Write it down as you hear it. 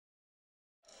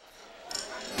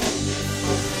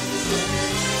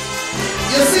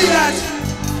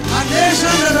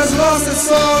nation that has lost its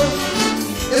soul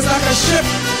is like a ship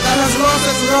that has lost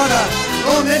its rudder.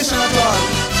 No nation at all.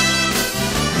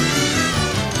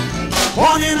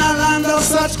 Born in a land of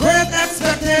such great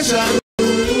expectation,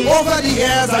 over the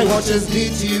years I watched its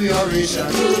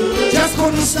deterioration. Just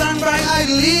couldn't stand by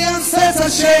idly and say it's a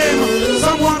shame.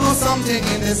 Someone or something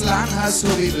in this land has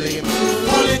to be blamed.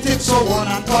 Politics for one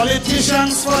and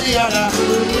politicians for the other.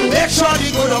 Make sure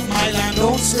the good of my land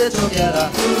don't stay together.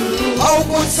 How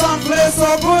could some place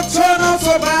so good turn out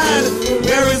so bad?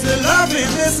 Where is the love in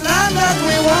this land that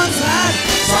we once had?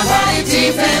 Somebody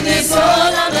defend the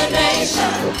soul of the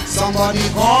nation. Somebody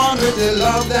gone with the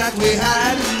love that we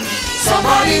had.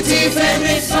 Somebody defend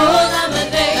the soul of the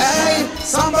nation. Hey,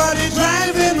 somebody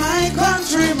driving my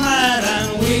country mad.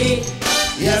 And we,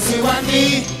 yes you and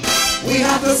me, we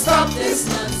have to stop this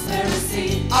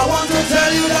conspiracy. I want to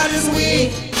tell you that it's we,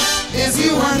 it's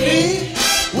you and me.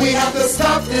 We have to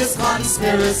stop this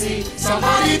conspiracy.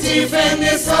 Somebody defend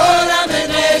the soul of the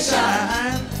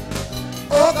nation.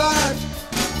 Oh God,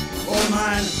 oh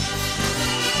man.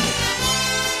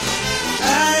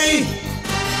 Hey.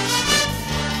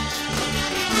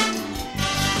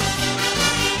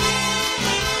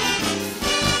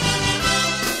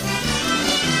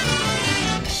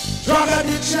 Drug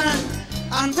addiction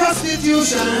and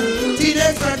prostitution,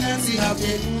 teenage pregnancy have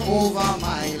taken over my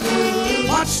life.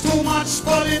 Much too much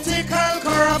political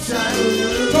corruption.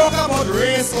 Talk about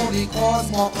race only cause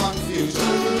more confusion.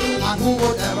 And who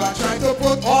would ever try to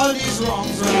put all these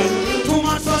wrongs right? Too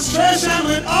much frustration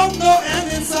without no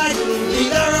end in sight.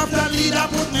 Leader after leader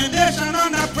put the nation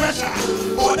under pressure.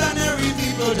 Ordinary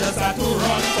people just had to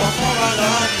run for cover,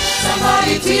 Lord.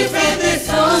 Somebody defend the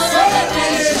soul of the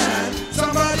nation.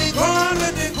 Somebody gone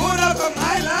with the good out of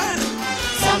my land.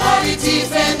 Somebody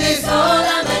defend the soul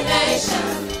of the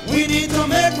nation. We need to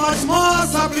make much more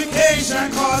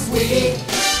supplication, cause we,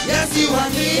 yes you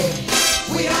and me,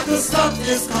 we have to stop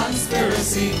this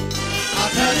conspiracy.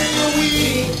 I'm telling you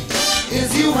we,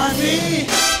 is you and me,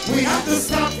 we have to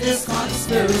stop this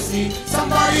conspiracy.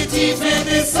 Somebody defend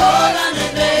the soul of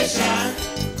the nation.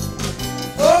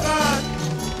 Oh God,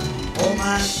 oh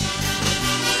man.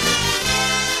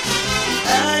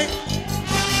 Hey.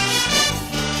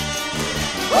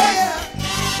 Oh yeah.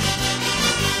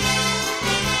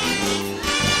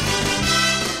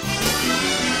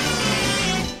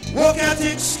 Work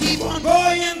ethics keep on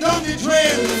going down the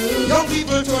drain. Young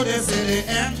people today say they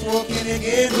ain't working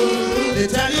again. They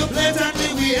tell you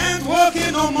blatantly we ain't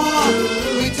working no more.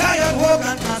 We tired work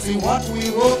and can't see what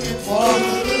we working for.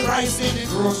 Price in the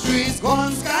groceries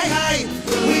gone sky high.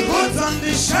 We goods on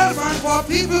the shelf and poor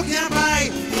people can't buy.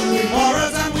 We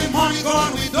morals and we money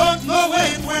gone, we don't know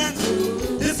where it went.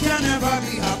 This can never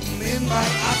be happening by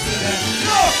accident.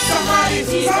 No, somebody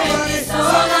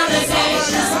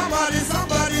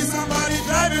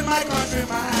driving my country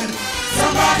mad.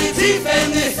 Somebody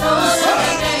defend the soul of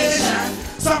the nation.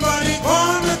 Somebody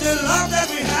born with the love that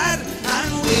we had.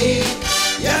 And we,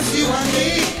 yes you and me,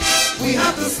 we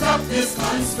have to stop this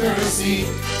conspiracy.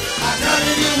 I'm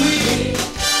telling you we,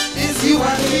 it's you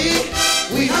and me,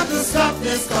 we have to stop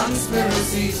this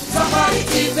conspiracy. Somebody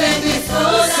defend the soul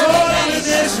of the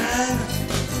nation.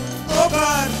 Oh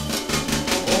God,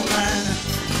 oh man.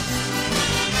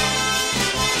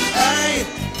 Hey.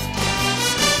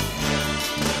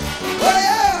 Oh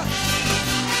yeah.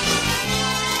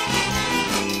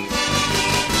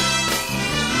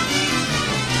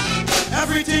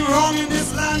 Everything wrong in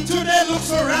this land today looks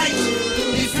so right.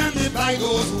 Defended by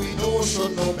those we know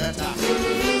should know better.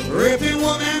 Raping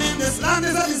women in this land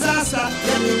is a disaster.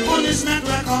 Yet the punishment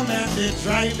recommended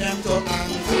drive them to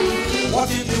anger. What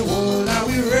in the world are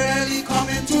we really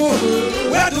coming to?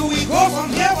 Where do we go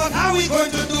from here? What are we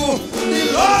going to do?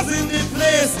 The laws in this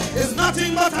place is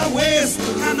nothing but a waste.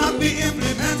 Cannot be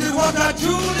implemented. What a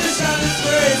judicial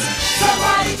disgrace.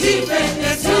 Somebody defend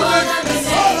the soul of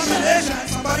the nation.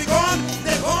 Somebody gone,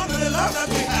 they're gone with the love that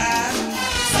we had.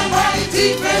 Somebody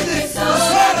defend the soul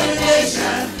of the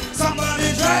nation.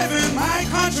 Somebody driving my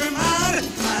country mad.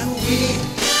 And we,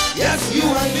 yes you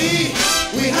and me,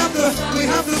 we have to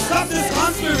stop this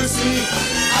conspiracy.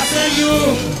 I say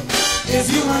you, it's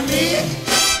you and me,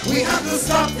 we have to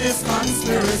stop this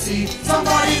conspiracy.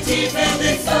 Somebody defend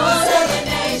the soul of the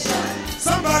nation.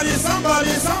 Somebody defend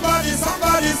the soul of the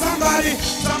nation.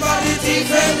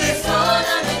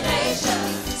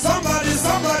 Somebody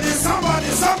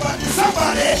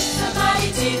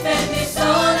defend the soul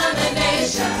of the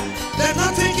nation. They're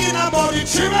not thinking about the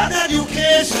children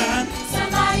education.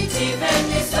 Somebody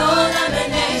defend the soul of the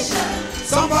nation.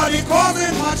 Somebody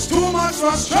causing too much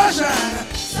frustration.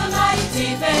 Somebody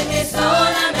defend the soul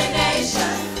of the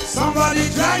nation. Somebody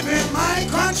driving my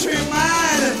country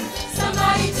mad.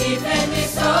 Somebody deepen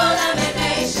this whole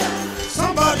nation.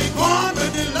 Somebody gone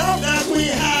with the love that we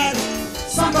had.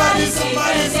 Somebody,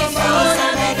 somebody, somebody,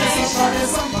 somebody, somebody,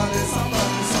 somebody,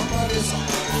 somebody,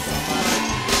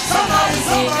 somebody,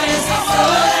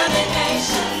 somebody,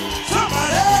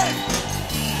 somebody,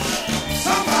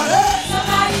 somebody,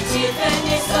 somebody deepen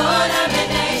this whole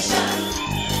nation.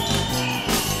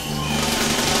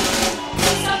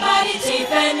 Somebody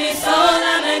deepen this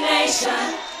whole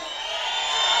nation.